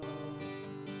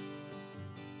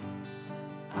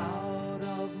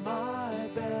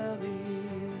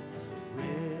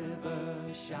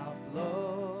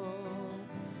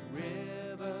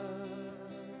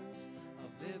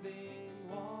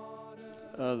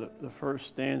the first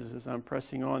stanza says, I'm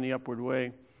pressing on the upward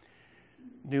way.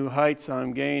 New heights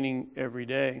I'm gaining every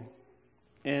day.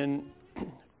 And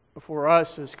for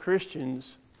us as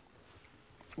Christians,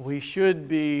 we should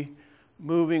be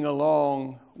moving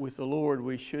along with the Lord.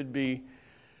 We should be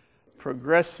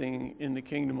progressing in the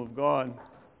kingdom of God.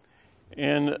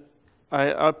 And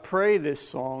I pray this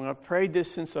song. I've prayed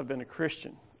this since I've been a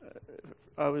Christian.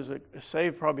 I was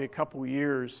saved probably a couple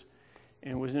years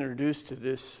and was introduced to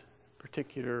this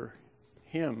particular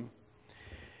hymn.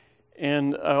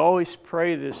 And I always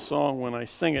pray this song when I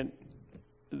sing it,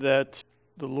 that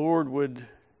the Lord would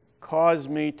cause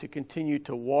me to continue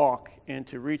to walk and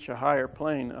to reach a higher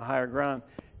plane, a higher ground.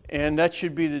 And that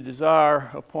should be the desire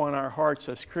upon our hearts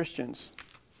as Christians.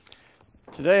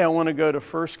 Today I want to go to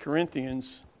 1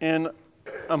 Corinthians, and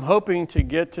I'm hoping to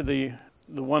get to the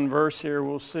one verse here.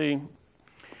 We'll see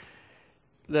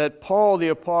that Paul the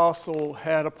Apostle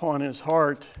had upon his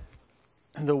heart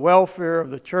the welfare of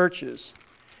the churches.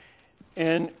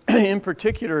 And in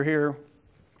particular here,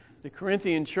 the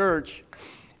Corinthian church,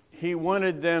 he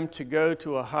wanted them to go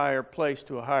to a higher place,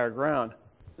 to a higher ground.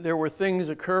 There were things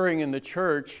occurring in the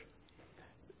church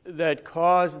that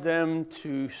caused them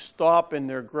to stop in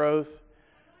their growth,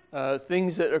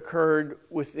 things that occurred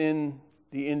within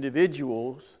the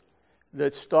individuals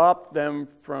that stopped them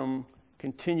from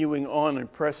continuing on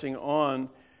and pressing on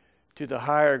to the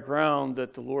higher ground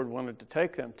that the Lord wanted to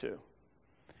take them to.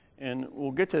 And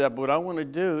we'll get to that, but what I want to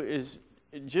do is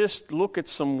just look at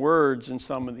some words in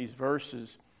some of these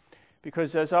verses,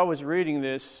 because as I was reading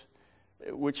this,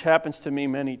 which happens to me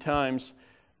many times,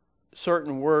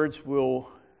 certain words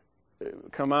will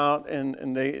come out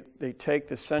and they take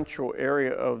the central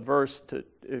area of verse.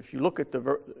 If you look at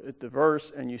the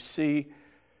verse and you see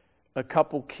a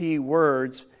couple key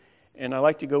words, and I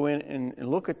like to go in and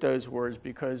look at those words,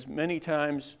 because many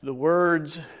times the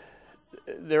words,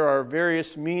 there are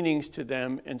various meanings to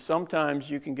them, and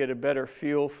sometimes you can get a better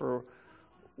feel for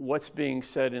what's being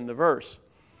said in the verse.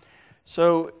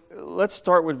 So let's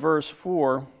start with verse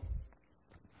 4.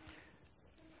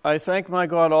 I thank my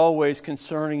God always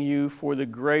concerning you for the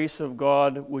grace of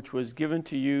God which was given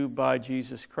to you by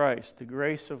Jesus Christ. The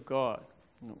grace of God.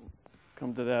 We'll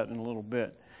come to that in a little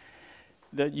bit.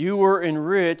 That you were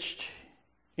enriched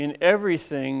in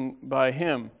everything by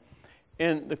Him.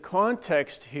 And the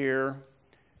context here,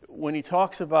 when he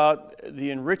talks about the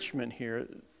enrichment here,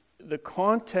 the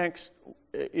context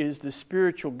is the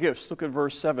spiritual gifts. Look at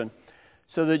verse 7.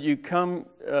 So that you come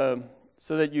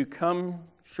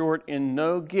short in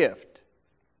no gift.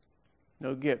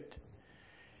 No gift.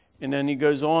 And then he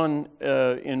goes on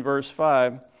in verse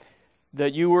 5,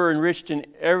 that you were enriched in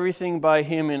everything by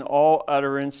Him in all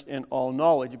utterance and all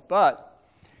knowledge. But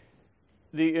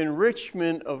the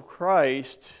enrichment of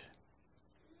Christ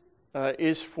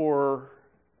is for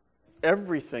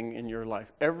everything in your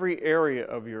life, every area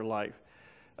of your life,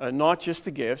 not just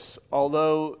the gifts,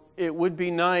 although it would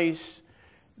be nice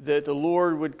that the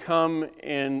Lord would come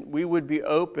and we would be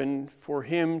open for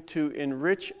Him to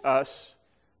enrich us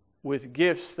with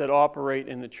gifts that operate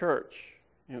in the church.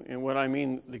 And what I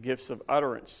mean, the gifts of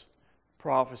utterance,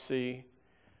 prophecy,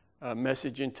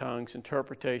 message in tongues,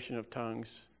 interpretation of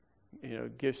tongues,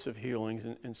 gifts of healings,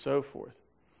 and so forth.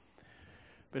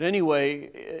 But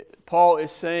anyway, Paul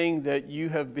is saying that you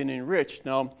have been enriched.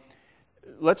 Now,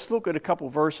 let's look at a couple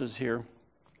verses here.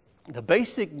 The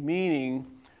basic meaning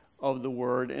of the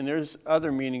word, and there's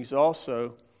other meanings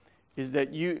also, is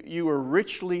that you are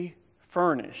richly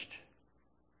furnished.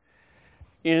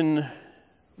 In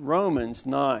Romans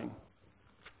 9,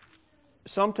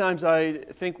 sometimes I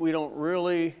think we don't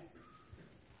really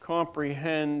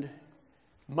comprehend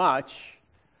much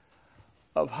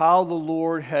of how the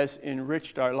Lord has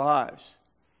enriched our lives.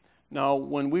 Now,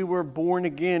 when we were born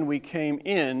again, we came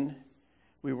in,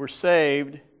 we were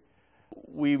saved,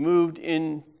 we moved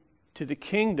into the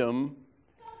kingdom,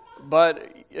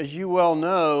 but as you well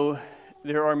know,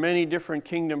 there are many different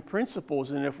kingdom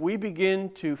principles, and if we begin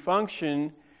to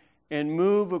function and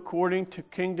move according to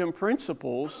kingdom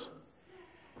principles,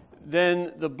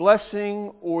 then the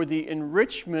blessing or the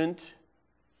enrichment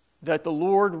that the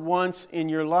Lord wants in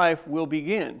your life will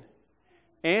begin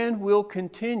and will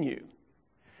continue.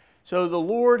 So the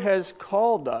Lord has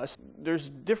called us. There's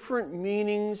different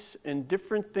meanings and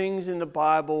different things in the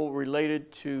Bible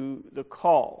related to the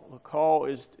call. The call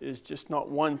is just not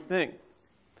one thing.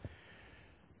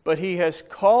 But He has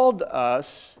called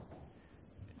us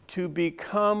to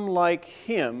become like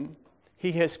Him.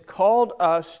 He has called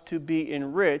us to be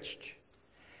enriched.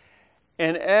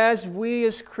 And as we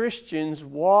as Christians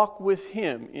walk with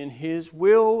Him in His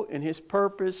will, in His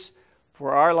purpose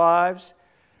for our lives,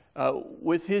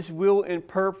 with His will and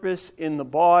purpose in the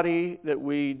body that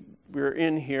we're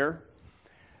in here,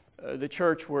 the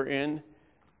church we're in,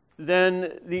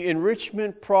 then the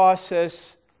enrichment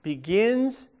process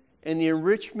begins and the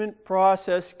enrichment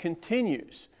process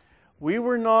continues. We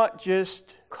were not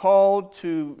just called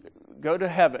to go to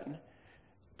heaven,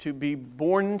 to be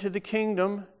born into the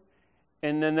kingdom,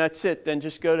 and then that's it. Then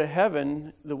just go to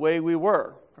heaven the way we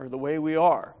were or the way we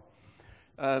are.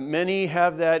 Many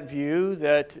have that view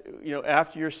that,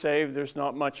 after you're saved, there's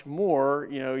not much more.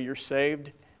 You're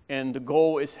saved and the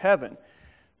goal is heaven.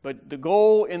 But the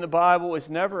goal in the Bible is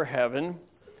never heaven.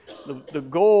 The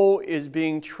goal is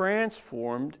being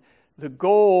transformed. The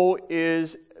goal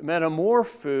is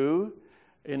metamorpho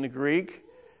in the Greek,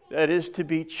 that is to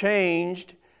be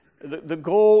changed. The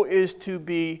goal is to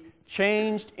be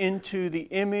changed into the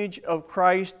image of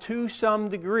Christ to some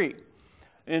degree.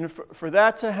 And for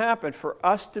that to happen, for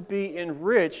us to be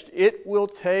enriched, it will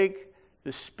take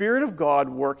the Spirit of God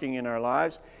working in our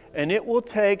lives, and it will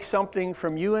take something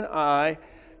from you and I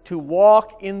to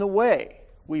walk in the way.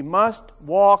 We must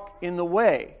walk in the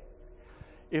way.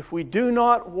 If we do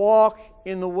not walk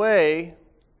in the way,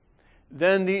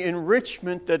 then the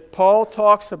enrichment that Paul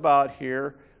talks about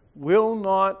here will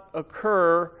not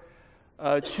occur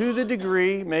to the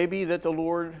degree maybe that the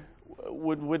Lord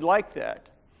would like that.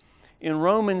 In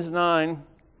Romans 9,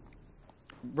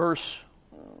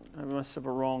 I must have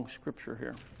a wrong scripture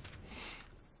here.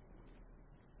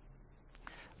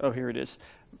 Oh, here it is.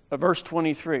 Verse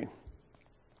 23.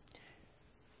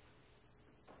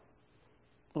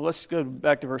 Well, let's go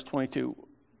back to verse 22.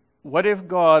 What if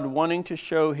God, wanting to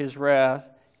show His wrath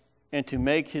and to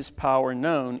make His power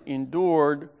known,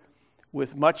 endured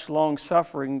with much long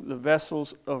suffering the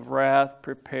vessels of wrath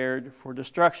prepared for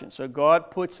destruction? So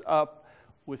God puts up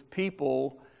with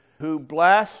people who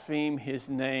blaspheme His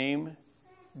name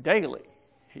daily.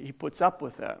 He puts up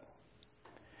with that.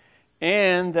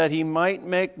 And that He might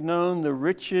make known the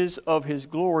riches of His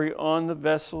glory on the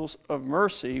vessels of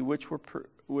mercy, which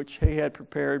He had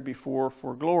prepared before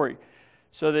for glory.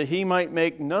 So that He might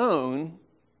make known,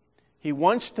 He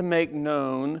wants to make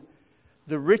known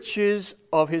the riches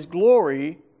of His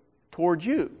glory toward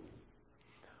you.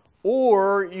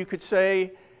 Or you could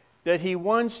say that He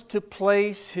wants to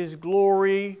place His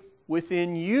glory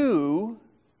within you,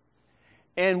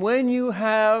 and when you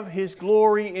have His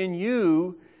glory in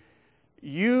you,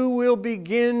 you will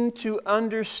begin to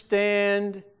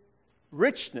understand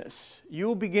richness. You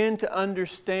will begin to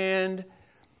understand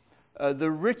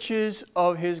the riches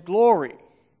of His glory.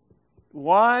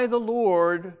 Why the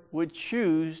Lord would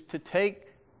choose to take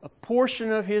a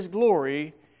portion of His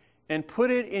glory and put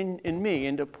it in me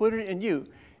and to put it in you.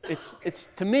 It's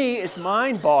to me, it's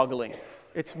mind-boggling.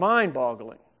 It's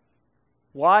mind-boggling.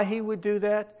 Why He would do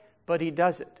that, but He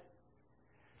does it.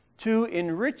 To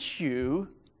enrich you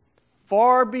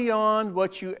far beyond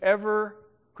what you ever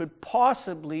could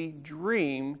possibly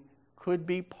dream could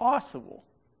be possible.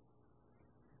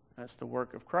 That's the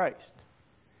work of Christ.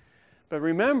 But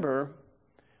remember,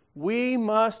 we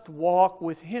must walk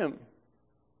with Him.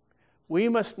 We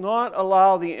must not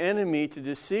allow the enemy to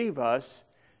deceive us,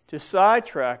 to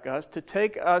sidetrack us, to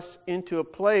take us into a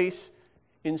place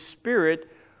in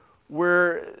spirit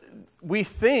where we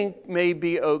think may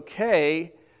be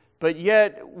okay, but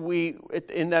yet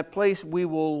in that place we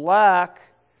will lack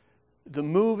the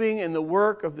moving and the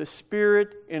work of the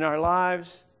Spirit in our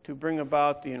lives to bring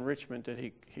about the enrichment that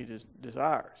He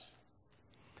desires.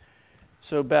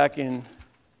 So back in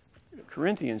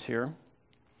Corinthians here,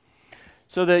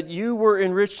 so that you were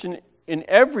enriched in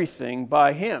everything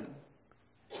by Him.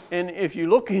 And if you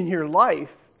look in your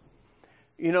life,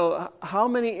 how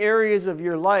many areas of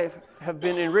your life have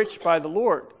been enriched by the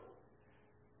Lord?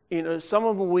 Some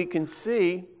of them we can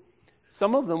see,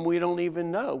 some of them we don't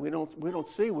even know. We don't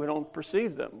see, we don't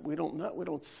perceive them. We don't know, we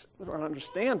don't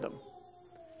understand them.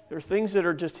 There are things that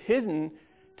are just hidden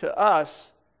to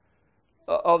us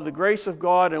of the grace of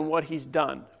God and what He's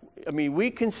done. I mean, we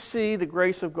can see the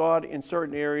grace of God in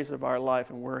certain areas of our life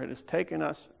and where it has taken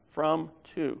us from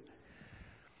to.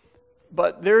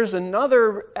 But there's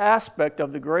another aspect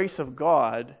of the grace of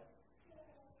God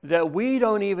that we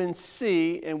don't even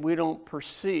see and we don't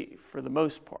perceive for the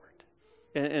most part.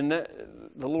 And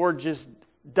the Lord just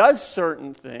does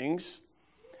certain things.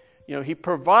 He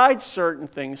provides certain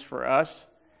things for us,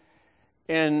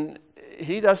 and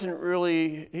He's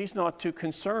not too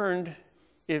concerned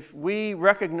if we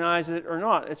recognize it or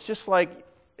not. It's just like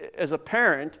as a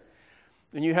parent,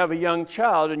 and you have a young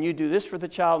child, and you do this for the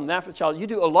child and that for the child. You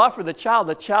do a lot for the child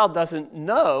doesn't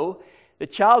know, the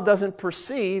child doesn't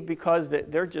perceive, because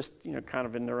they're just kind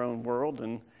of in their own world,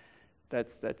 and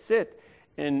that's it.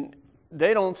 And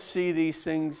they don't see these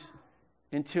things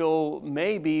until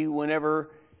maybe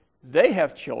whenever they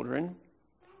have children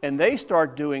and they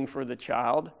start doing for the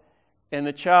child, and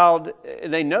the child,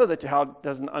 they know that the child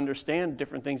doesn't understand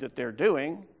different things that they're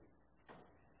doing.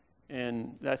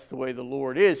 And that's the way the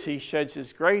Lord is. He sheds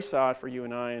His grace out for you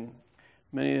and I, and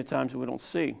many of the times we don't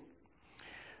see.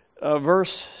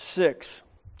 Verse 6.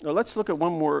 Now let's look at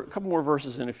a couple more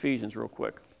verses in Ephesians real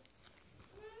quick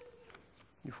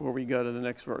before we go to the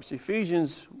next verse.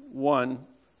 Ephesians 1,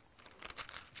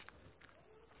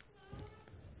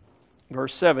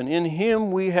 verse 7. In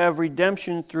Him we have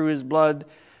redemption through His blood,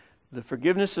 the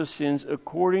forgiveness of sins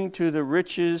according to the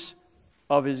riches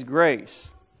of His grace.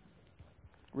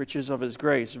 Riches of His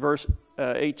grace. Verse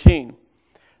 18.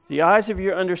 The eyes of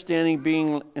your understanding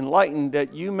being enlightened,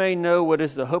 that you may know what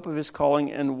is the hope of His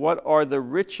calling, and what are the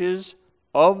riches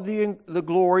of the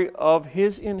glory of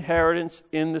His inheritance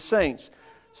in the saints.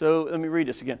 So let me read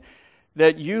this again.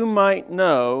 That you might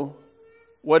know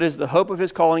what is the hope of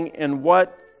His calling, and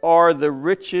what are the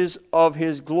riches of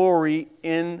His glory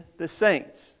in the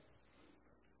saints.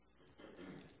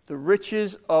 The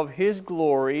riches of His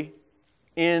glory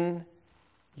in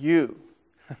you.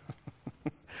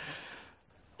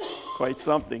 Quite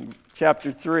something.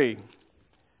 Chapter 3,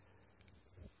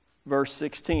 verse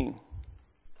 16.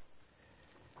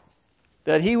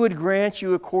 That He would grant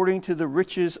you according to the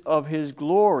riches of His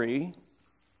glory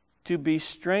to be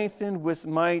strengthened with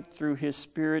might through His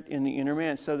Spirit in the inner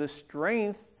man. So the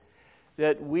strength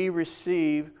that we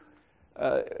receive,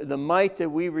 the might that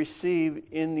we receive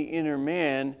in the inner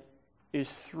man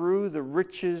is through the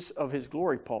riches of His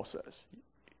glory, Paul says.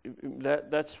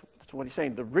 That's what he's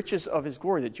saying. The riches of His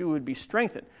glory, that you would be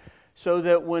strengthened. So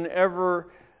that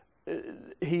whenever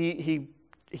He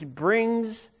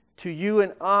brings to you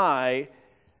and I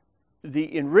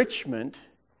the enrichment,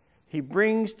 He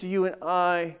brings to you and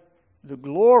I the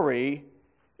glory,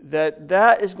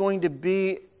 that is going to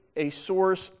be a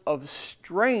source of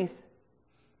strength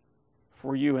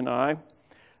for you and I.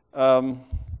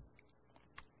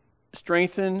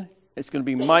 Strengthen, it's going to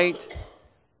be might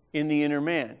in the inner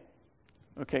man.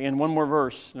 Okay, and one more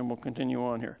verse, and we'll continue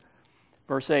on here.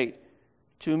 Verse 8.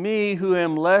 To me, who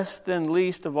am less than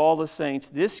least of all the saints,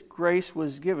 this grace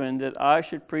was given that I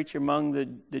should preach among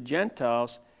the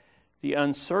Gentiles the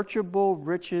unsearchable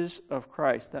riches of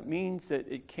Christ. That means that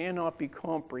it cannot be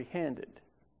comprehended.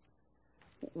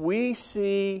 We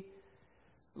see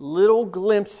little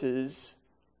glimpses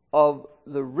of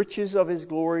the riches of His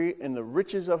glory and the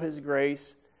riches of His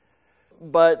grace,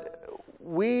 but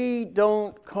we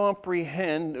don't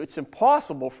comprehend, it's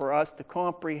impossible for us to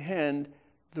comprehend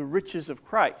the riches of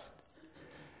Christ.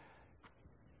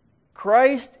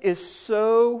 Christ is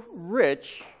so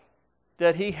rich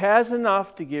that He has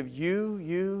enough to give you,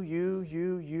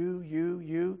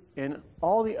 and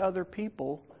all the other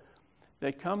people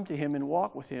that come to Him and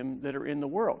walk with Him that are in the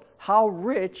world. How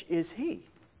rich is He?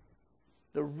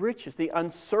 The riches, the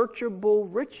unsearchable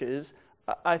riches.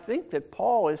 I think that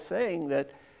Paul is saying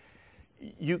that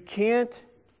you can't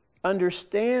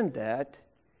understand that.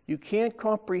 You can't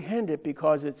comprehend it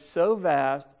because it's so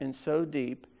vast and so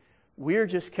deep. We're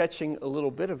just catching a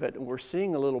little bit of it, and we're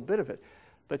seeing a little bit of it.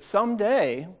 But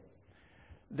someday,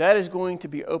 that is going to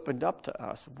be opened up to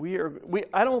us.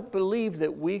 I don't believe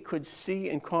that we could see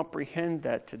and comprehend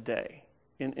that today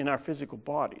in our physical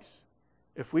bodies.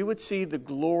 If we would see the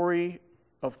glory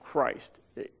of Christ,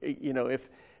 if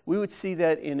we would see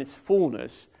that in its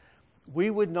fullness, we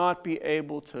would not be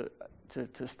able to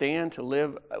stand, to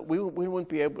live. We wouldn't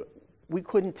be able. We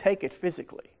couldn't take it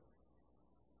physically.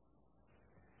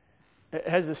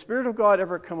 Has the Spirit of God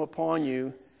ever come upon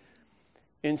you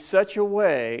in such a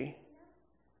way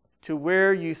to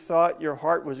where you thought your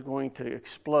heart was going to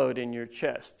explode in your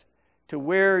chest, to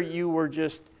where you were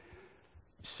just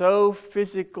so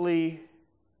physically,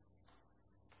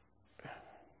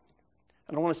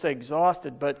 I don't want to say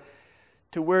exhausted, but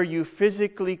to where you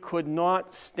physically could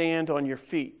not stand on your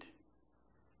feet?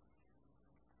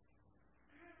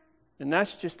 And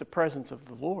that's just the presence of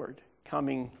the Lord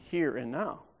coming here and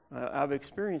now. I've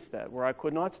experienced that, where I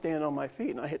could not stand on my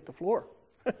feet and I hit the floor.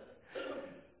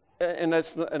 And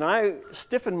I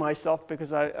stiffened myself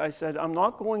because I said, I'm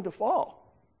not going to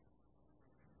fall.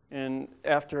 And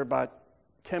after about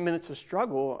 10 minutes of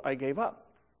struggle, I gave up.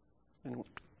 And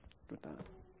went down.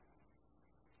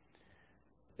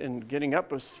 And getting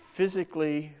up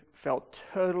felt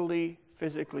totally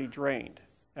physically drained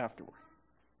afterward.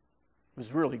 It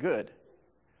was really good.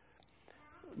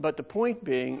 But the point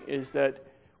being is that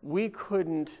we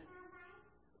couldn't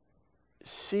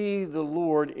see the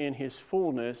Lord in His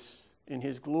fullness in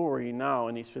His glory now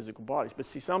in these physical bodies. But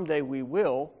see, someday we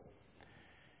will.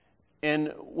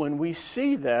 And when we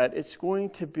see that, it's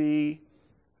going to be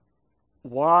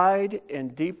wide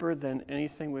and deeper than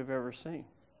anything we've ever seen.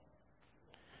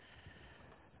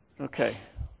 Okay,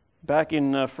 back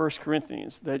in 1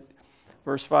 Corinthians, that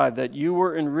verse 5, that you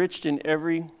were enriched in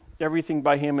everything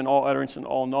by Him in all utterance and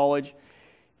all knowledge,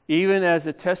 even as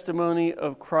the testimony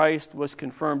of Christ was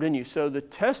confirmed in you. So the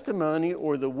testimony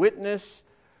or the witness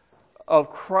of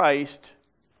Christ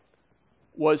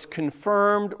was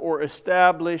confirmed or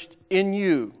established in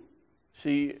you.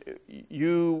 See,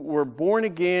 you were born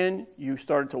again, you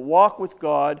started to walk with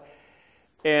God,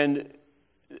 and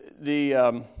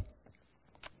the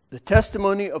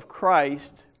testimony of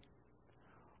Christ,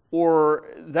 or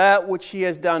that which He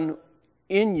has done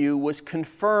in you, was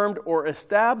confirmed or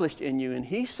established in you. And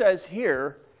he says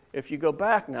here, if you go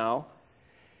back now,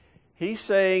 he's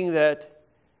saying that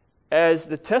as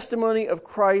the testimony of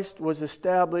Christ was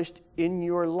established in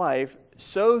your life,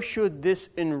 so should this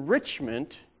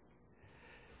enrichment,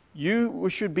 you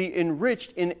should be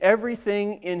enriched in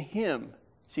everything in Him.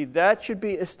 See, that should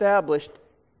be established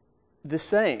the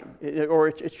same, or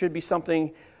it should be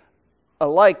something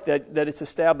alike, that it's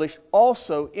established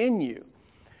also in you.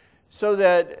 So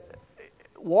that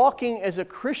walking as a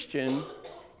Christian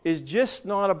is just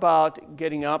not about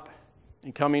getting up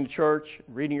and coming to church,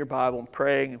 reading your Bible and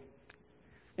praying,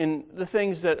 and the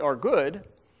things that are good.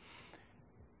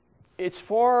 It's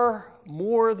far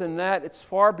more than that. It's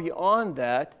far beyond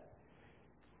that.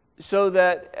 So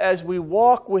that as we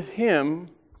walk with Him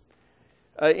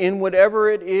in whatever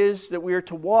it is that we are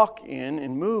to walk in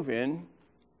and move in,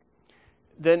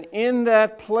 then in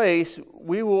that place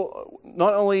we will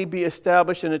not only be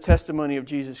established in the testimony of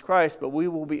Jesus Christ, but we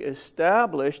will be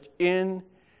established in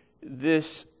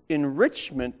this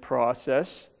enrichment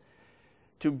process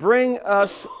to bring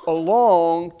us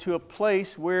along to a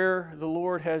place where the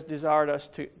Lord has desired us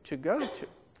to go to.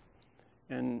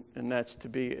 And that's to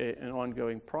be an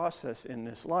ongoing process in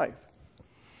this life.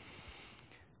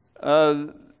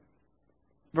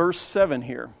 Verse 7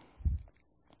 here.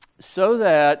 So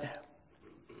that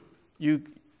you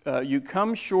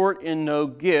come short in no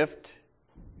gift,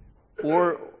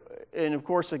 and of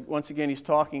course, once again, he's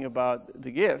talking about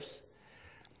the gifts,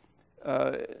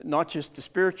 not just the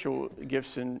spiritual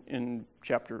gifts in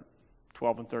chapter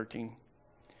 12 and 13,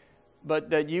 but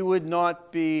that you would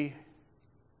not be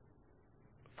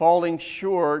falling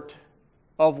short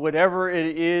of whatever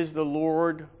it is the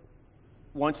Lord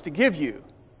wants to give you,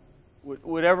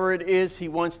 whatever it is He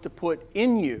wants to put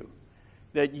in you,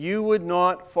 that you would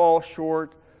not fall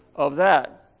short of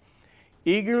that.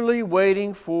 Eagerly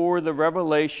waiting for the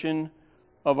revelation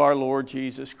of our Lord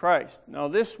Jesus Christ. Now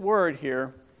this word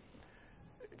here,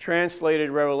 translated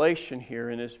revelation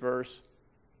here in this verse,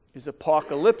 is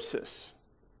apocalypsis.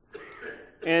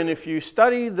 And if you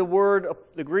study the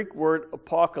Greek word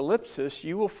apocalypsis,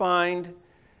 you will find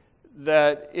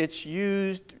that it's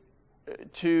used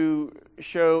to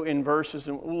show in verses,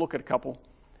 and we'll look at a couple,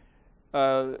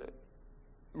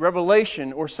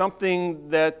 revelation, or something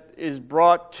that is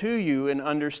brought to you, an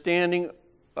understanding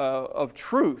of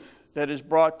truth that is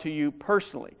brought to you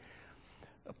personally.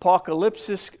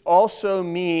 Apocalypsis also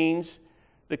means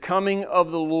the coming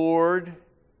of the Lord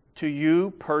to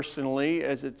you personally,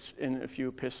 as it's in a few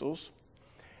epistles.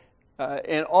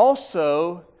 And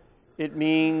also, it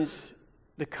means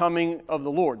the coming of the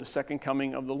Lord, the second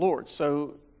coming of the Lord.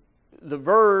 So the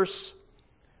verse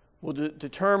will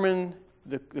determine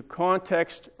the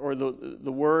context or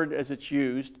the word as it's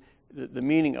used, the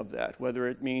meaning of that, whether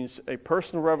it means a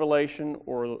personal revelation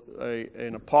or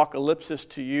an apocalypsis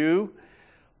to you,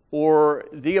 or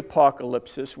the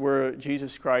apocalypsis where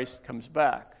Jesus Christ comes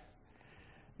back.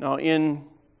 Now in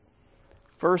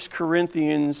 1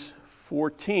 Corinthians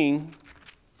 14,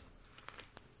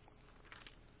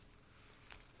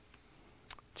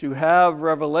 to have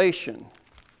revelation,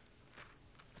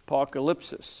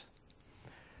 apocalypsis.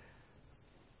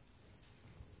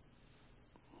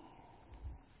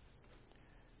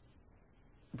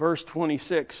 Verse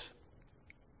 26,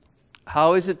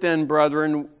 how is it then,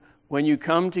 brethren, when you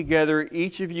come together,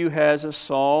 each of you has a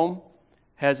psalm,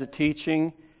 has a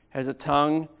teaching, has a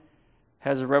tongue,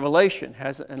 has a revelation,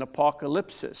 has an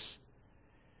apocalypsis,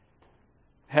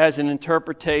 has an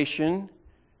interpretation,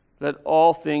 let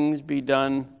all things be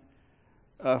done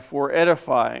for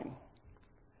edifying.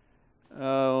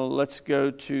 Let's go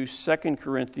to 2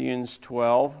 Corinthians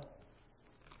 12.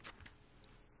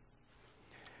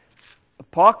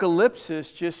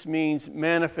 Apocalypsis just means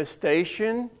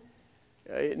manifestation.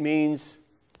 It means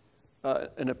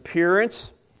an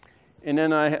appearance. And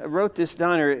then I wrote this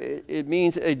down here. It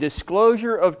means a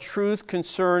disclosure of truth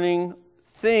concerning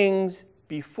things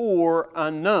before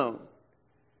unknown.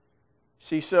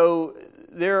 See, so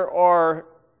there are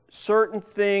certain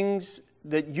things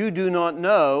that you do not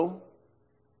know,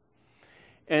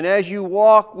 and as you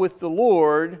walk with the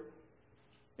Lord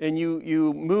and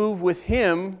you move with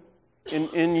Him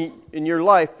in your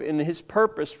life, in His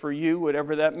purpose for you,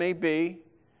 whatever that may be,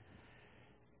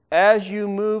 as you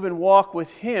move and walk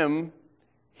with Him,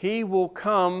 He will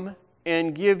come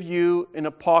and give you an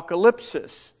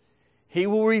apocalypsis. He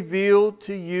will reveal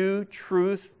to you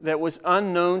truth that was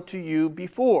unknown to you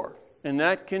before. And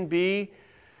that can be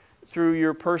through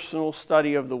your personal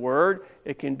study of the Word.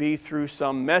 It can be through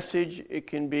some message. It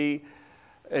can be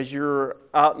as you're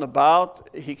out and about.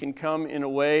 He can come in a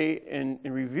way and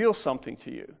reveal something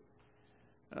to you.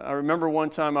 I remember one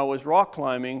time I was rock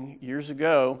climbing years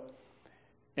ago,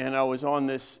 and I was on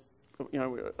this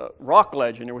rock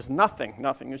ledge, and there was nothing.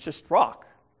 It was just rock.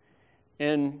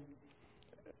 And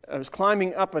I was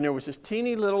climbing up, and there was this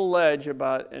teeny little ledge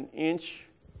about an inch,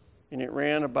 and it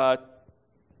ran about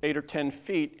 8 or 10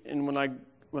 feet. And when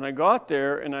I got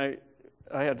there, and I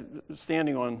had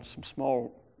standing on some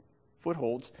small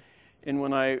footholds, and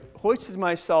when I hoisted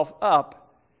myself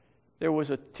up, there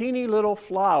was a teeny little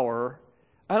flower.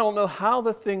 I don't know how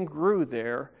the thing grew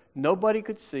there. Nobody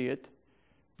could see it.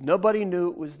 Nobody knew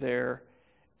it was there.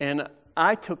 And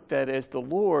I took that as the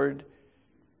Lord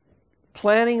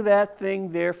planting that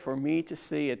thing there for me to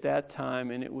see at that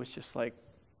time, and it was just like,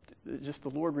 the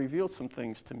Lord revealed some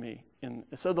things to me. And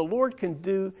so the Lord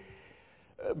can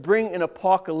bring an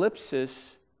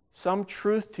apocalypsis, some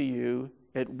truth to you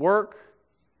at work,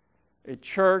 at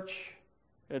church,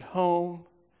 at home.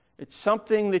 It's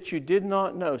something that you did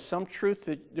not know, some truth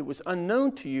that was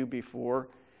unknown to you before,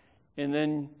 and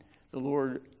then the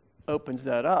Lord opens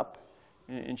that up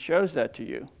and shows that to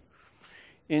you.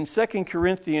 In 2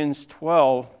 Corinthians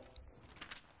 12,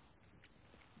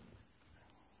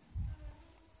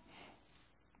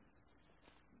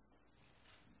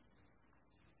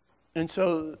 and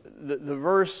so the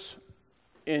verse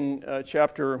in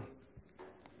chapter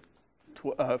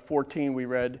 14 we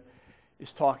read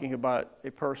is talking about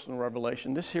a personal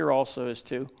revelation. This here also is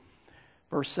too.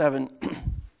 Verse 7,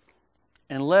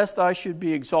 and lest I should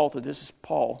be exalted, this is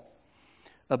Paul,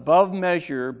 above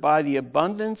measure by the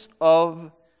abundance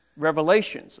of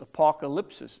revelations,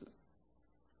 apocalypses,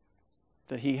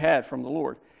 that he had from the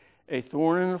Lord. A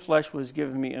thorn in the flesh was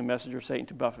given me, a messenger of Satan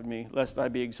to buffet me, lest I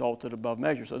be exalted above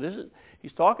measure. So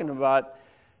he's talking about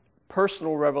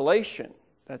personal revelation.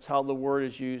 That's how the word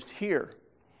is used here.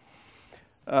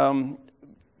 Now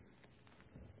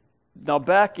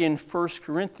back in 1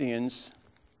 Corinthians,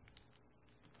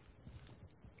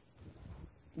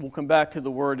 we'll come back to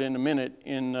the word in a minute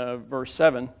in verse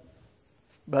 7.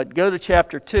 But go to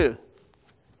chapter 2.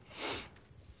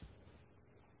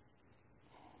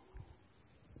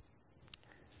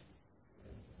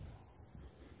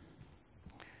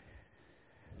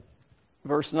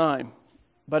 Verse 9.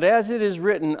 But as it is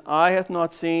written, eye hath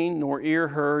not seen, nor ear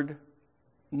heard,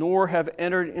 nor have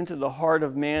entered into the heart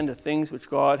of man the things which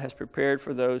God has prepared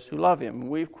for those who love Him.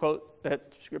 We quote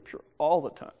that scripture all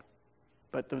the time.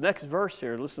 But the next verse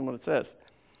here, listen to what it says.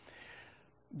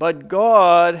 But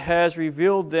God has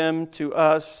revealed them to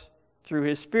us through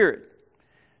His Spirit.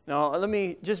 Now, let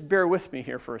me just bear with me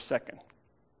here for a second.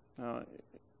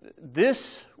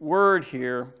 This word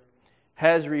here,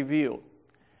 has revealed.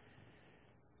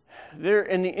 There,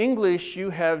 in the English,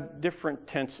 you have different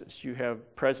tenses. You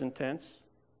have present tense,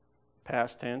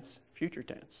 past tense, future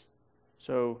tense.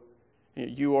 So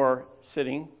you are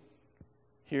sitting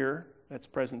here, that's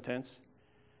present tense.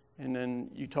 And then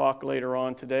you talk later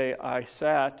on today, I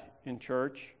sat in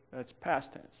church, that's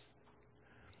past tense.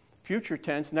 Future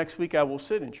tense, next week I will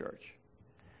sit in church.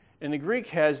 And the Greek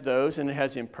has those, and it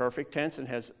has imperfect tense and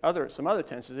has some other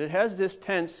tenses. It has this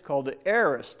tense called the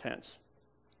aorist tense.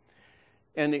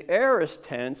 And the aorist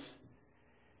tense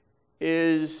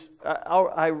is,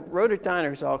 I wrote it down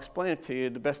here, so I'll explain it to you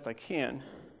the best I can.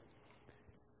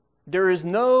 There is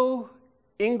no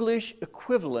English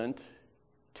equivalent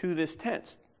to this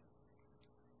tense.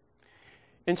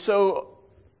 And so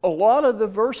a lot of the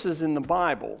verses in the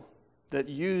Bible that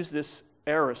use this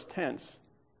aorist tense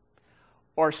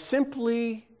are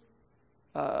simply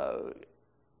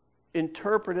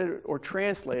interpreted or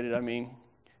translated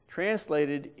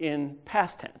in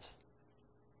past tense.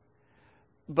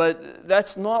 But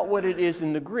that's not what it is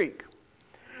in the Greek.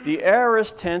 The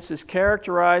aorist tense is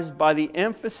characterized by the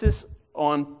emphasis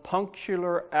on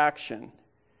punctular action.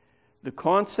 The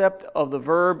concept of the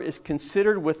verb is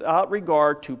considered without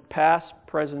regard to past,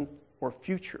 present, or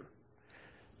future.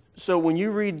 So when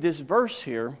you read this verse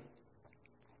here,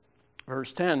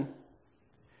 verse 10,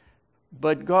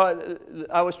 but God,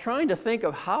 I was trying to think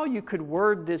of how you could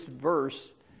word this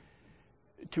verse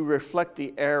to reflect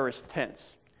the aorist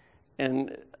tense.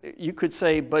 And you could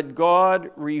say, but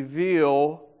God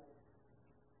reveal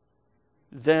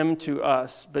them to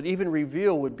us. But even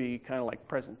reveal would be kind of like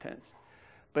present tense.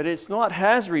 But it's not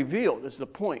has revealed is the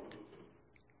point.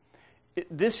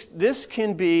 This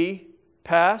can be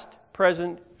past,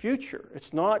 present, future.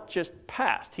 It's not just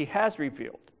past. He has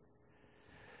revealed.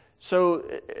 So,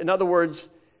 in other words,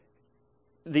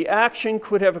 the action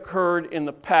could have occurred in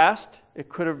the past. It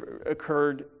could have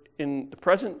occurred in the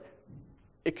present.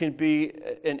 It can be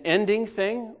an ending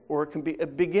thing, or it can be a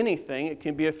beginning thing. It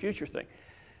can be a future thing.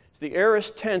 So the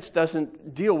aorist tense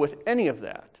doesn't deal with any of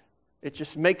that. It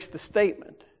just makes the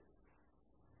statement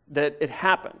that it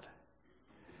happened.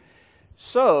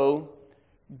 So,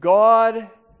 God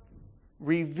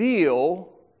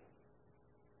reveal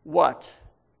what?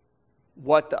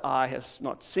 What the eye has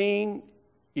not seen,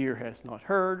 ear has not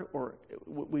heard, or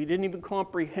we didn't even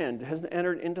comprehend. It hasn't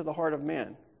entered into the heart of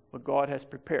man what God has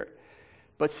prepared.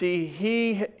 But see,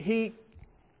 He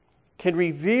can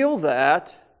reveal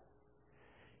that.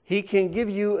 He can give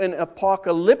you an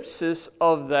apocalypsis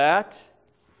of that.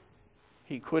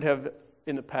 He could have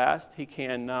in the past. He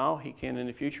can now. He can in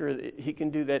the future. He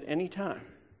can do that anytime.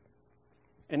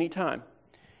 Anytime.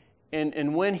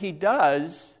 And when He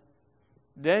does,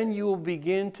 then you will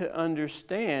begin to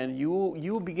understand, you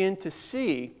will begin to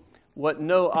see what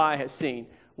no eye has seen,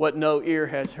 what no ear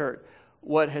has heard,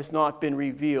 what has not been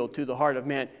revealed to the heart of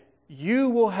man. You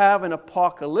will have an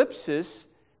apocalypsis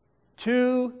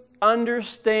to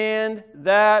understand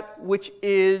that which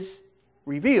is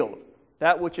revealed,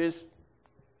 that which is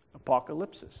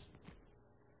apocalypsis.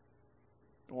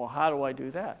 Well, how do I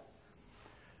do that?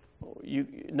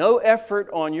 No effort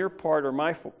on your part or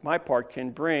my part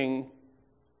can bring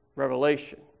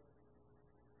revelation.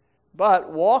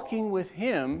 But walking with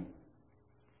Him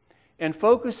and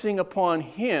focusing upon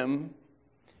Him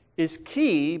is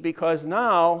key, because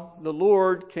now the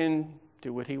Lord can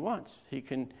do what He wants.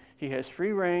 He has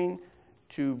free reign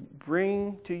to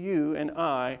bring to you and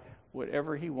I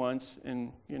whatever He wants,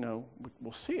 and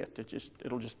we'll see it.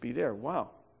 It'll just be there. Wow.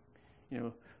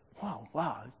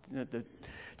 Wow.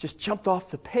 Just jumped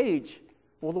off the page.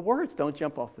 Well, the words don't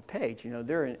jump off the page.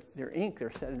 They're ink.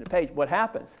 They're set in the page. What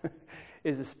happens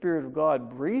is the Spirit of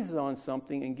God breathes on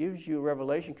something and gives you a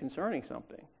revelation concerning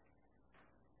something.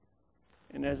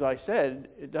 And as I said,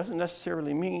 it doesn't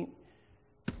necessarily mean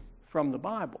from the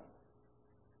Bible.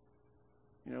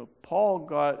 Paul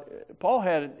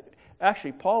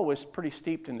was pretty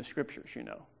steeped in the Scriptures.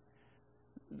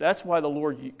 That's why the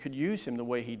Lord could use him the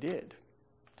way He did,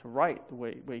 to write the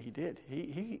way He did.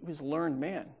 He was a learned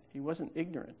man. He wasn't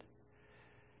ignorant.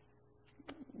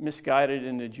 Misguided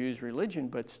in the Jews' religion,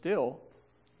 but still,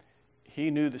 he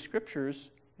knew the Scriptures,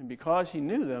 and because he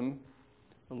knew them,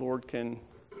 the Lord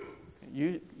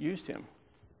used him.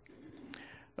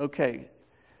 Okay,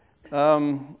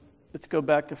 let's go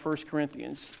back to 1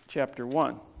 Corinthians chapter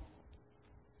 1.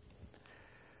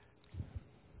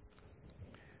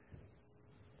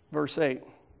 Verse 8.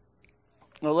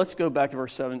 Well, let's go back to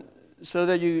verse 7. So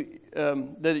that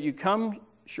you come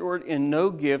short in no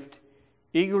gift,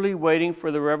 eagerly waiting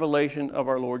for the revelation of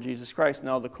our Lord Jesus Christ.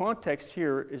 Now, the context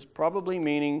here is probably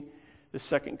meaning the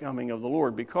second coming of the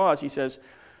Lord, because he says,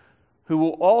 who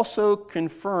will also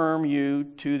confirm you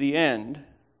to the end.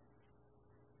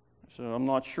 So I'm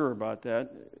not sure about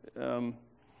that.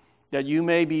 That you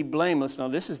may be blameless. Now,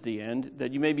 this is the end.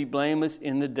 That you may be blameless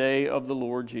in the day of the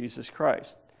Lord Jesus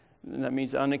Christ. And that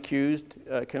means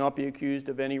unaccused, cannot be accused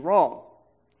of any wrong.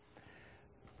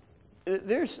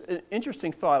 There's an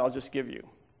interesting thought I'll just give you.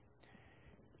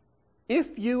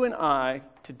 If you and I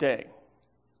today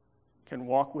can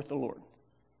walk with the Lord,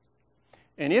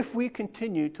 and if we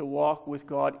continue to walk with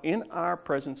God in our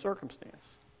present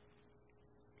circumstance,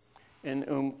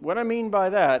 and what I mean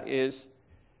by that is,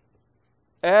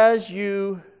 as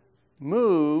you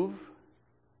move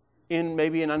in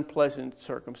maybe an unpleasant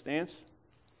circumstance,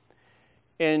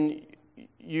 and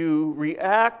you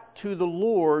react to the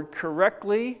Lord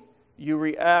correctly, you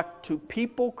react to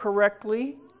people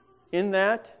correctly in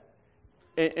that,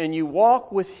 and you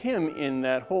walk with Him in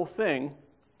that whole thing,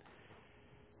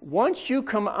 once you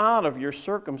come out of your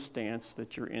circumstance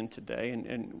that you're in today,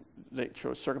 and the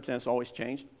circumstance always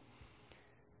changed,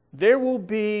 there will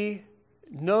be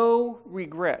no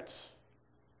regrets.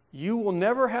 You will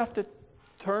never have to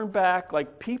turn back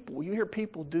like people. You hear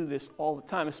people do this all the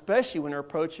time, especially when they're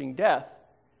approaching death.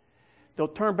 they'll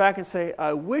turn back and say,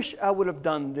 I wish I would have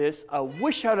done this. I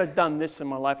wish I would have done this in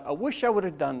my life. I wish I would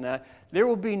have done that. There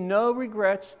will be no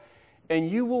regrets, and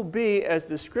you will be, as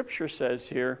the Scripture says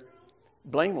here,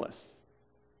 blameless.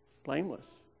 Blameless.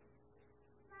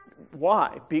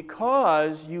 Why?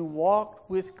 Because you walked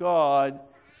with God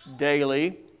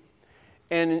daily,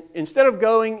 and instead of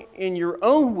going in your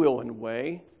own will and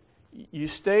way, you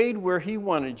stayed where He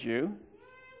wanted you,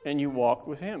 and you walked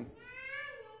with Him.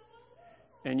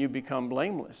 And you become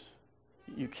blameless.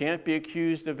 You can't be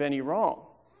accused of any wrong.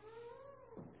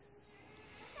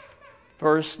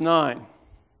 Verse 9.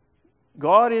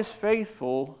 God is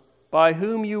faithful, by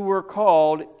whom you were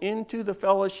called into the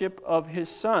fellowship of His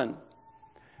Son.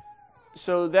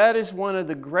 So that is one of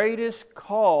the greatest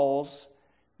calls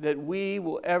that we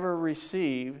will ever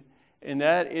receive, and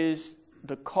that is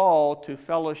the call to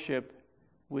fellowship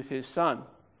with His Son.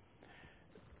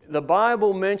 The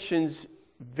Bible mentions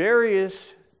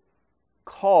various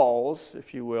calls,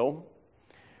 if you will.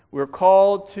 We're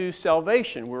called to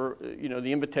salvation.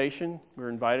 The invitation, we're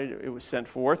invited, it was sent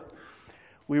forth.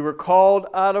 We were called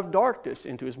out of darkness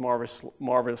into His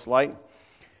marvelous light.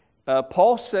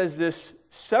 Paul says this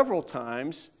several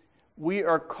times. We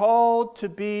are called to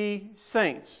be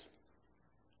saints.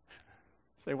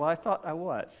 Say, well, I thought I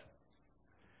was.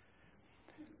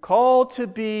 Called to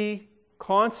be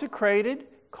consecrated,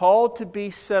 called to be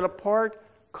set apart,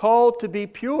 called to be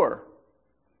pure.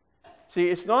 See,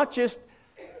 it's not just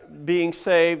being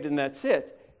saved and that's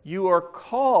it. You are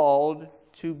called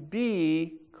to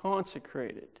be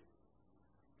consecrated,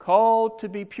 called to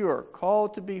be pure,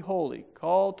 called to be holy,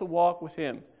 called to walk with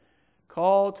Him,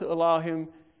 called to allow Him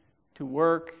to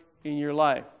work in your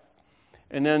life.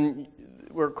 And then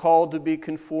we're called to be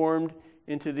conformed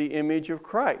into the image of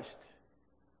Christ.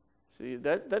 See,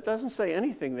 that doesn't say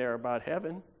anything there about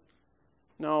heaven.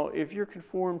 No, if you're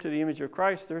conformed to the image of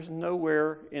Christ, there's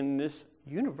nowhere in this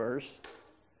universe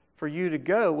for you to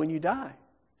go when you die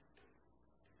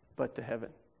but to heaven.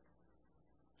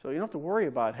 So you don't have to worry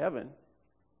about heaven.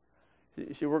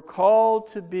 You see, we're called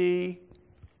to be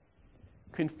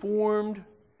conformed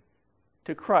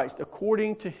to Christ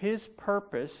according to His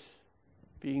purpose,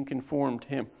 being conformed to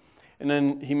Him. And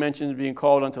then he mentions being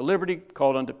called unto liberty,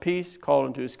 called unto peace, called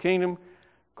unto His kingdom,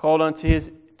 called unto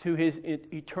His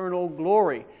eternal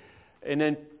glory. And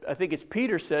then I think it's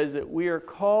Peter says that we are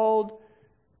called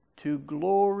to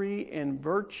glory and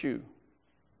virtue.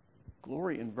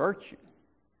 Glory and virtue.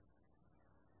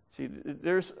 See,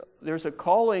 there's a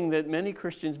calling that many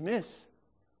Christians miss,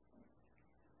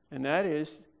 and that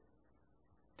is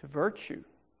to virtue.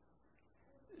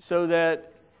 So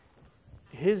that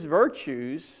His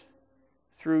virtues,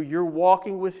 through your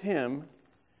walking with Him,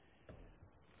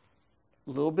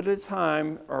 a little bit at a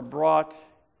time, are brought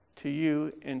to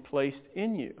you and placed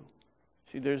in you.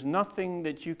 See, there's nothing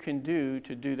that you can do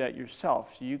to do that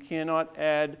yourself. You cannot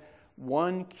add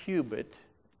 1 cubit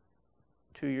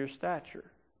to your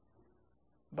stature.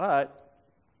 But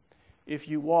if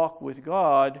you walk with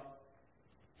God,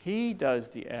 He does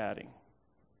the adding.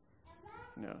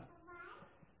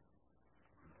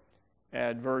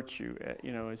 Add virtue,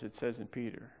 as it says in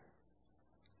Peter,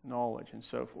 knowledge and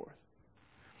so forth.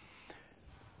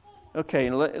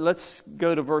 Okay, let's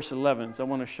go to verse 11. So I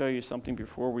want to show you something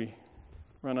before we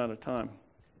run out of time.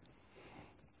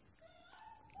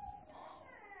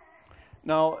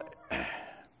 Now,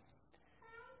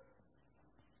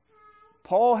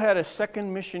 Paul had a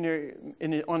second missionary,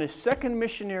 on his second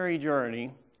missionary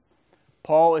journey,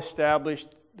 Paul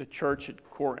established the church at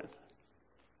Corinth.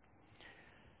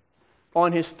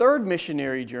 On his third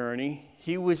missionary journey,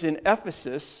 he was in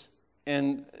Ephesus,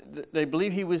 and they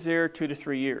believe he was there 2 to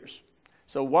 3 years.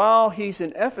 So while he's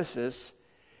in Ephesus,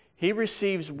 he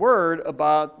receives word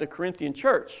about the Corinthian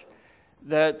church,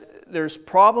 that there's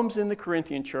problems in the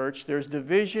Corinthian church, there's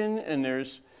division and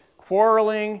there's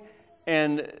quarreling,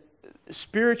 and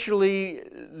spiritually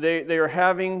they are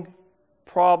having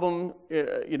problem,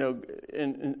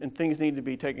 and things need to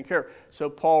be taken care of. So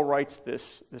Paul writes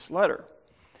this letter.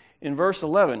 In verse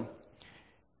 11,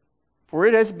 "For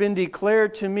it has been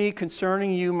declared to me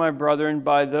concerning you, my brethren,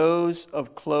 by those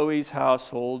of Chloe's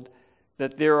household,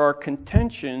 that there are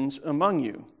contentions among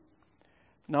you.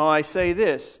 Now I say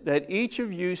this, that each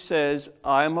of you says,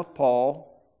 I am of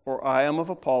Paul, or I am of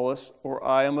Apollos, or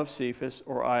I am of Cephas,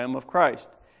 or I am of Christ.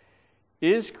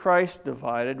 Is Christ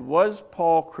divided? Was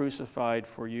Paul crucified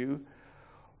for you?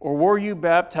 Or were you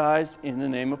baptized in the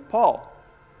name of Paul?"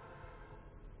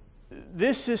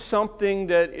 This is something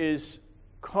that is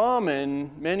common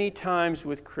many times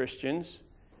with Christians,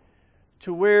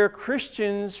 to where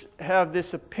Christians have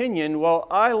this opinion, well,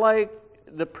 I like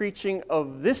the preaching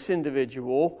of this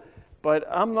individual, but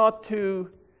I'm not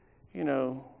too,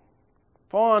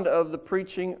 fond of the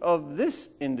preaching of this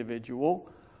individual,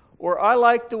 or I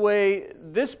like the way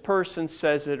this person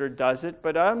says it or does it,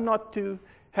 but I'm not too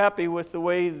happy with the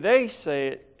way they say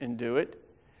it and do it.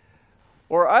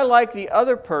 Or I like the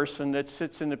other person that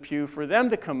sits in the pew for them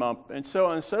to come up, and so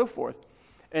on and so forth.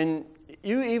 And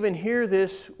you even hear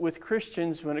this with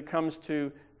Christians when it comes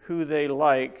to who they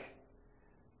like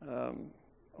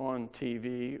on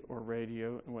TV or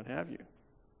radio and what have you.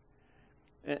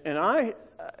 And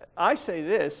I say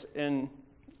this, and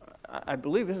I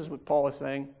believe this is what Paul is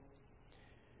saying,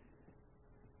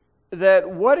 that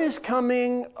what is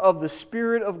coming of the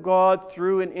Spirit of God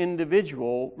through an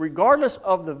individual, regardless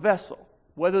of the vessel,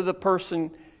 whether the person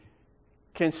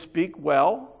can speak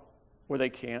well or they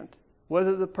can't,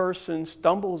 whether the person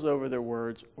stumbles over their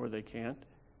words or they can't,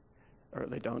 or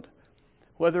they don't,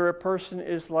 whether a person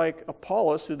is like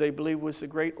Apollos, who they believe was a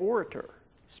great orator,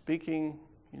 speaking,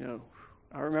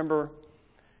 I remember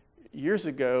years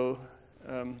ago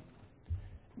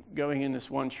going in this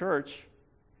one church,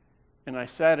 and I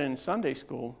sat in Sunday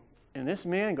school, and this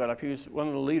man got up. He was one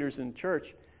of the leaders in the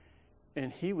church,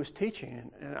 and he was teaching,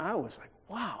 and I was like,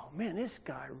 wow, man, this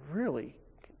guy really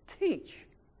can teach.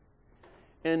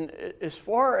 And as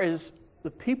far as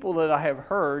the people that I have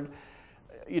heard,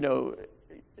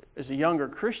 as a younger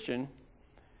Christian,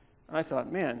 I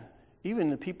thought, man,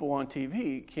 even the people on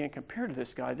TV can't compare to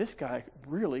this guy. This guy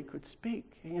really could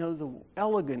speak. The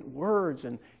elegant words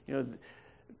and,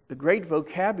 the great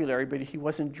vocabulary, but he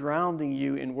wasn't drowning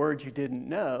you in words you didn't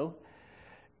know.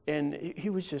 And he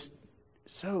was just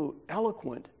so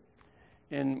eloquent.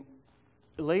 And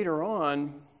later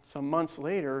on, some months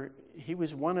later, he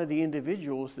was one of the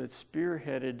individuals that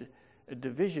spearheaded a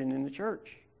division in the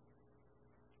church.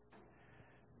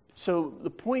 So the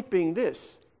point being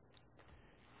this: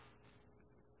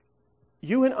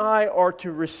 you and I are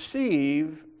to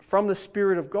receive from the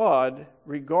Spirit of God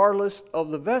regardless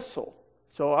of the vessel.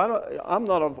 So I'm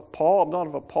not of Paul, I'm not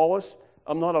of Apollos,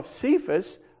 I'm not of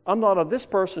Cephas, I'm not of this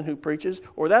person who preaches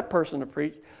or that person who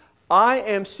preaches. I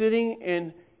am sitting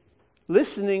and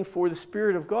listening for the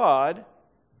Spirit of God,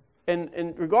 and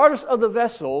regardless of the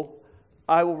vessel,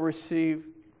 I will receive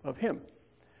of Him.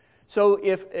 So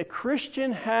if a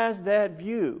Christian has that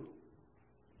view,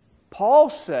 Paul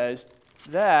says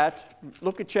that,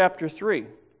 look at chapter 3,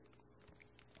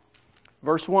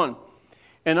 verse 1.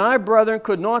 And I, brethren,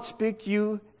 could not speak to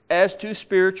you as to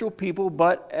spiritual people,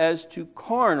 but as to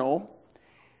carnal,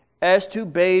 as to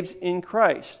babes in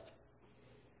Christ.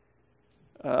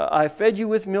 I fed you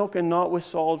with milk and not with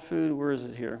solid food. Where is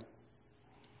it here?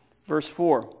 Verse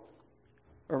 4,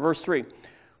 or verse 3.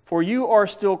 For you are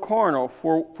still carnal,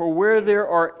 for where there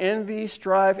are envy,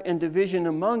 strife, and division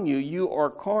among you, you are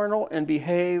carnal and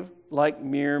behave like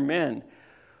mere men.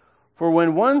 For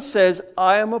when one says,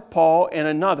 I am of Paul, and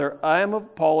another, I am of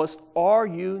Apollos, are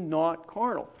you not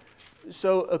carnal?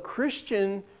 So a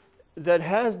Christian that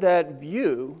has that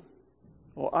view,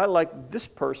 well, I like this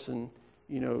person,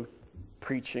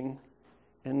 preaching,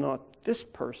 and not this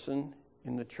person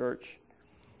in the church,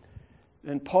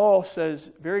 then Paul says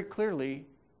very clearly,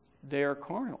 they are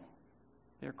carnal.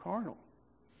 They're carnal.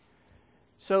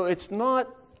 So it's not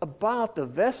about the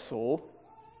vessel.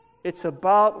 It's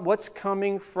about what's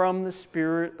coming from the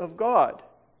Spirit of God.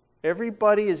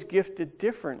 Everybody is gifted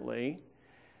differently.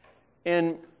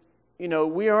 And,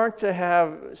 we aren't to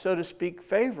have, so to speak,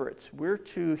 favorites. We're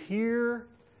to hear,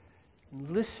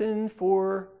 listen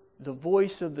for the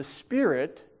voice of the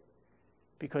Spirit,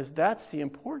 because that's the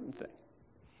important thing.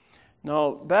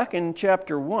 Now, back in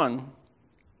chapter 1,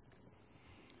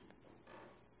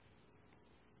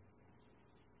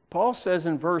 Paul says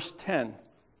in verse 10,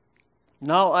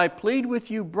 Now I plead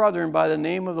with you, brethren, by the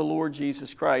name of the Lord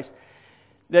Jesus Christ,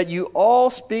 that you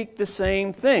all speak the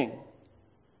same thing,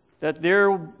 that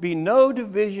there be no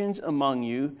divisions among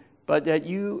you, but that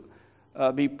you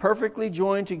be perfectly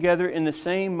joined together in the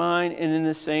same mind and in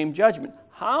the same judgment.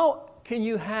 How can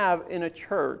you have in a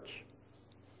church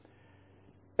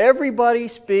everybody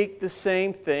speak the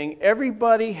same thing,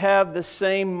 everybody have the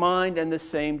same mind and the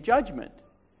same judgment?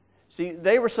 See,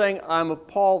 they were saying, I'm of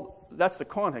Paul. That's the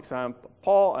context. I'm of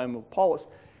Paul, I'm of Apollos.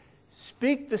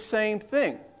 Speak the same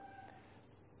thing.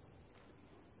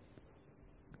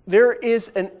 There is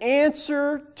an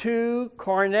answer to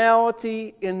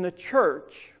carnality in the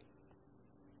church,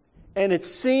 and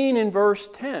it's seen in verse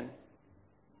 10.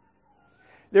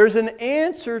 There's an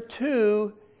answer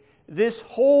to this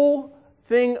whole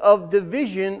thing of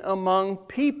division among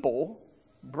people,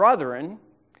 brethren,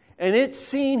 and it's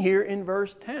seen here in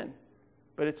verse 10.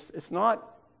 But it's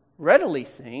not readily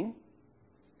seen.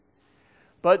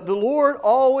 But the Lord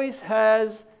always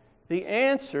has the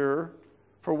answer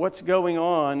for what's going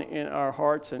on in our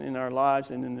hearts and in our lives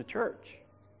and in the church.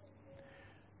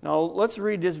 Now, let's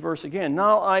read this verse again.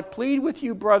 Now I plead with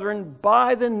you, brethren,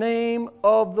 by the name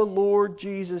of the Lord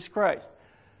Jesus Christ.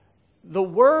 The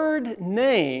word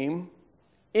name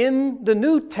in the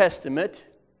New Testament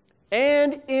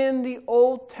and in the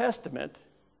Old Testament,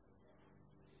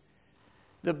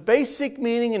 the basic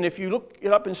meaning, and if you look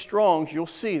it up in Strong's, you'll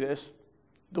see this.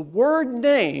 The word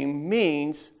name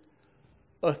means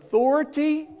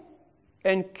authority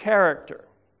and character.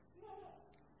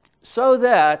 So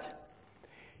that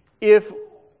if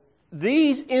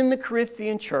these in the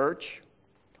Corinthian church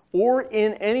or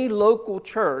in any local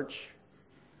church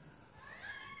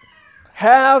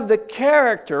have the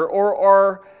character or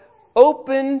are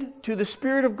opened to the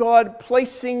Spirit of God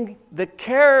placing the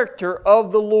character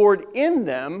of the Lord in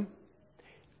them,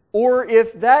 or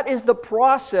if that is the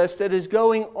process that is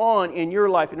going on in your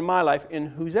life, in my life, in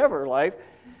whosever life,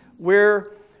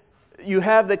 where you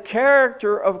have the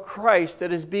character of Christ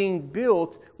that is being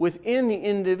built within the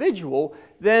individual,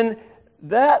 then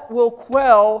that will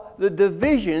quell the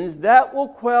divisions, that will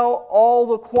quell all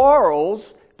the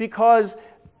quarrels, because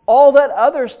all that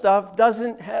other stuff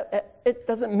doesn't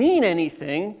mean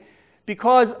anything,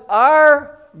 because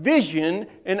our vision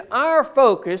and our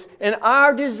focus and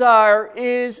our desire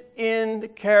is in the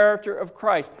character of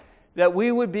Christ, that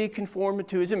we would be conformed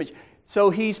to His image. So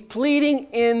he's pleading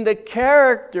in the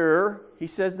character, he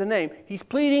says the name, he's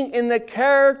pleading in the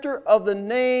character of the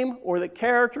name or the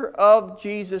character of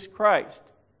Jesus Christ,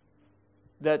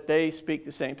 that they speak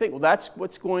the same thing. Well, that's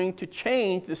what's going to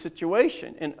change the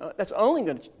situation, and that's the only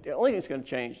thing that's going to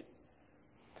change it.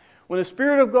 When the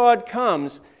Spirit of God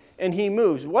comes and He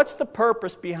moves, what's the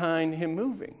purpose behind Him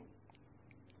moving?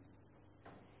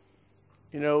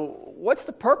 You know, what's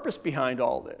the purpose behind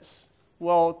all this?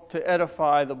 Well, to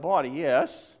edify the body,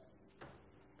 yes.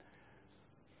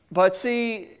 But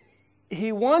see,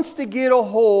 He wants to get a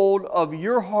hold of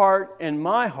your heart and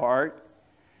my heart.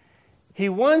 He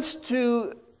wants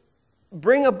to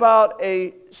bring about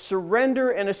a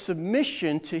surrender and a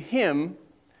submission to Him,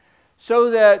 so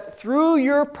that through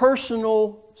your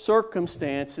personal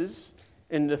circumstances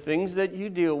and the things that you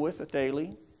deal with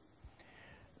daily,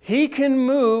 He can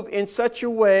move in such a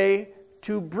way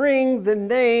to bring the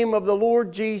name of the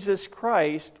Lord Jesus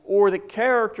Christ or the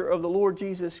character of the Lord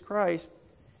Jesus Christ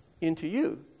into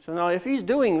you. So now if He's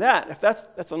doing that, if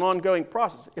that's an ongoing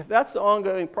process, if that's the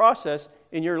ongoing process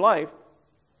in your life,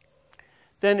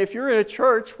 then if you're in a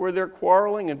church where they're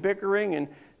quarreling and bickering and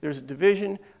there's a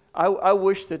division, I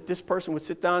wish that this person would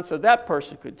sit down so that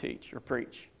person could teach or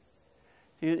preach.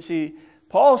 You see,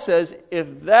 Paul says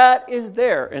if that is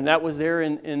there, and that was there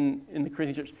in the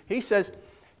Corinthian church, he says,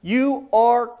 you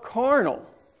are carnal.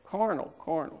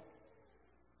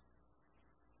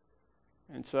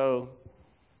 And so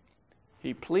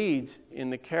he pleads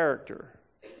in the character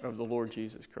of the Lord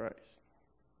Jesus Christ.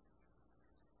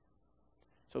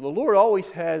 So the Lord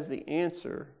always has the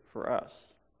answer for us.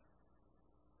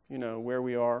 You know, where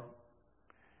we are,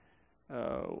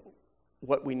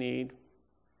 what we need.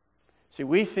 See,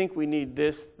 we think we need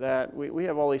this, that. We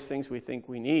have all these things we think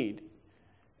we need.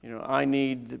 You know, I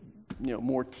need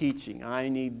more teaching. I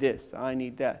need this. I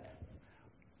need that.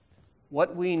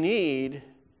 What we need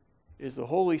is the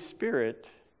Holy Spirit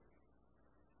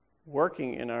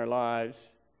working in our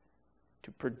lives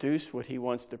to produce what He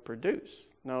wants to produce.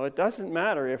 Now, it doesn't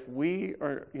matter if we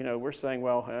are, we're saying,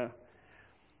 well,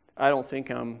 I don't think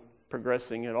I'm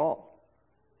progressing at all.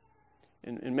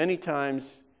 And many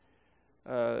times,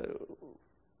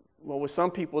 with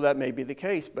some people that may be the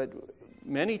case, but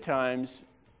many times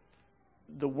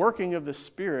the working of the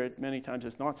Spirit many times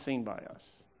is not seen by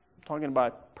us. I'm talking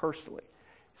about personally.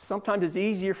 Sometimes it's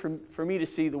easier for me to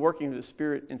see the working of the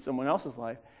Spirit in someone else's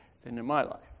life than in my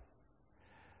life.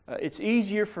 It's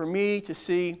easier for me to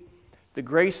see the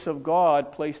grace of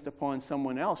God placed upon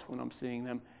someone else when I'm seeing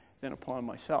them than upon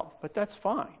myself. But that's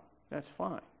fine. That's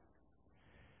fine.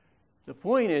 The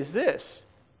point is this,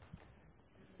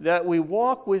 that we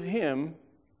walk with Him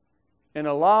and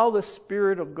allow the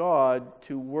Spirit of God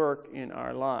to work in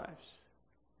our lives,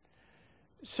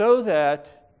 so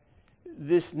that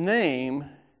this name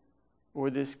or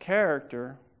this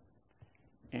character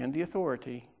and the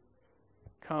authority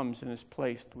comes and is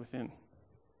placed within,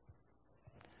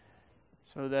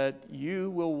 so that you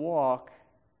will walk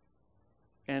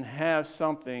and have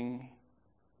something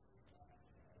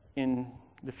in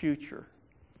the future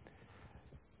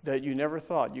that you never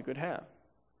thought you could have.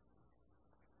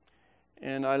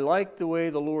 And I like the way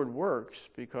the Lord works,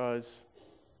 because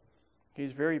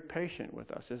He's very patient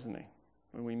with us, isn't He?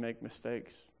 when we make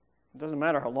mistakes. It doesn't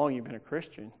matter how long you've been a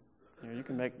Christian. You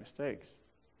can make mistakes.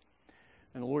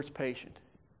 And the Lord's patient.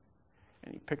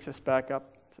 And He picks us back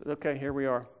up. Says, okay, here we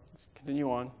are. Let's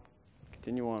continue on.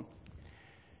 Continue on.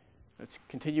 Let's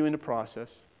continue in the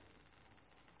process.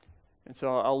 And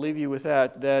so I'll leave you with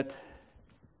that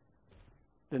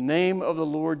the name of the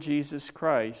Lord Jesus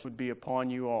Christ would be upon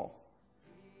you all.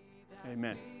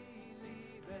 Amen.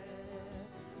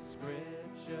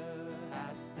 Scripture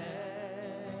has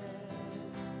said,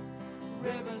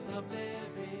 rivers of living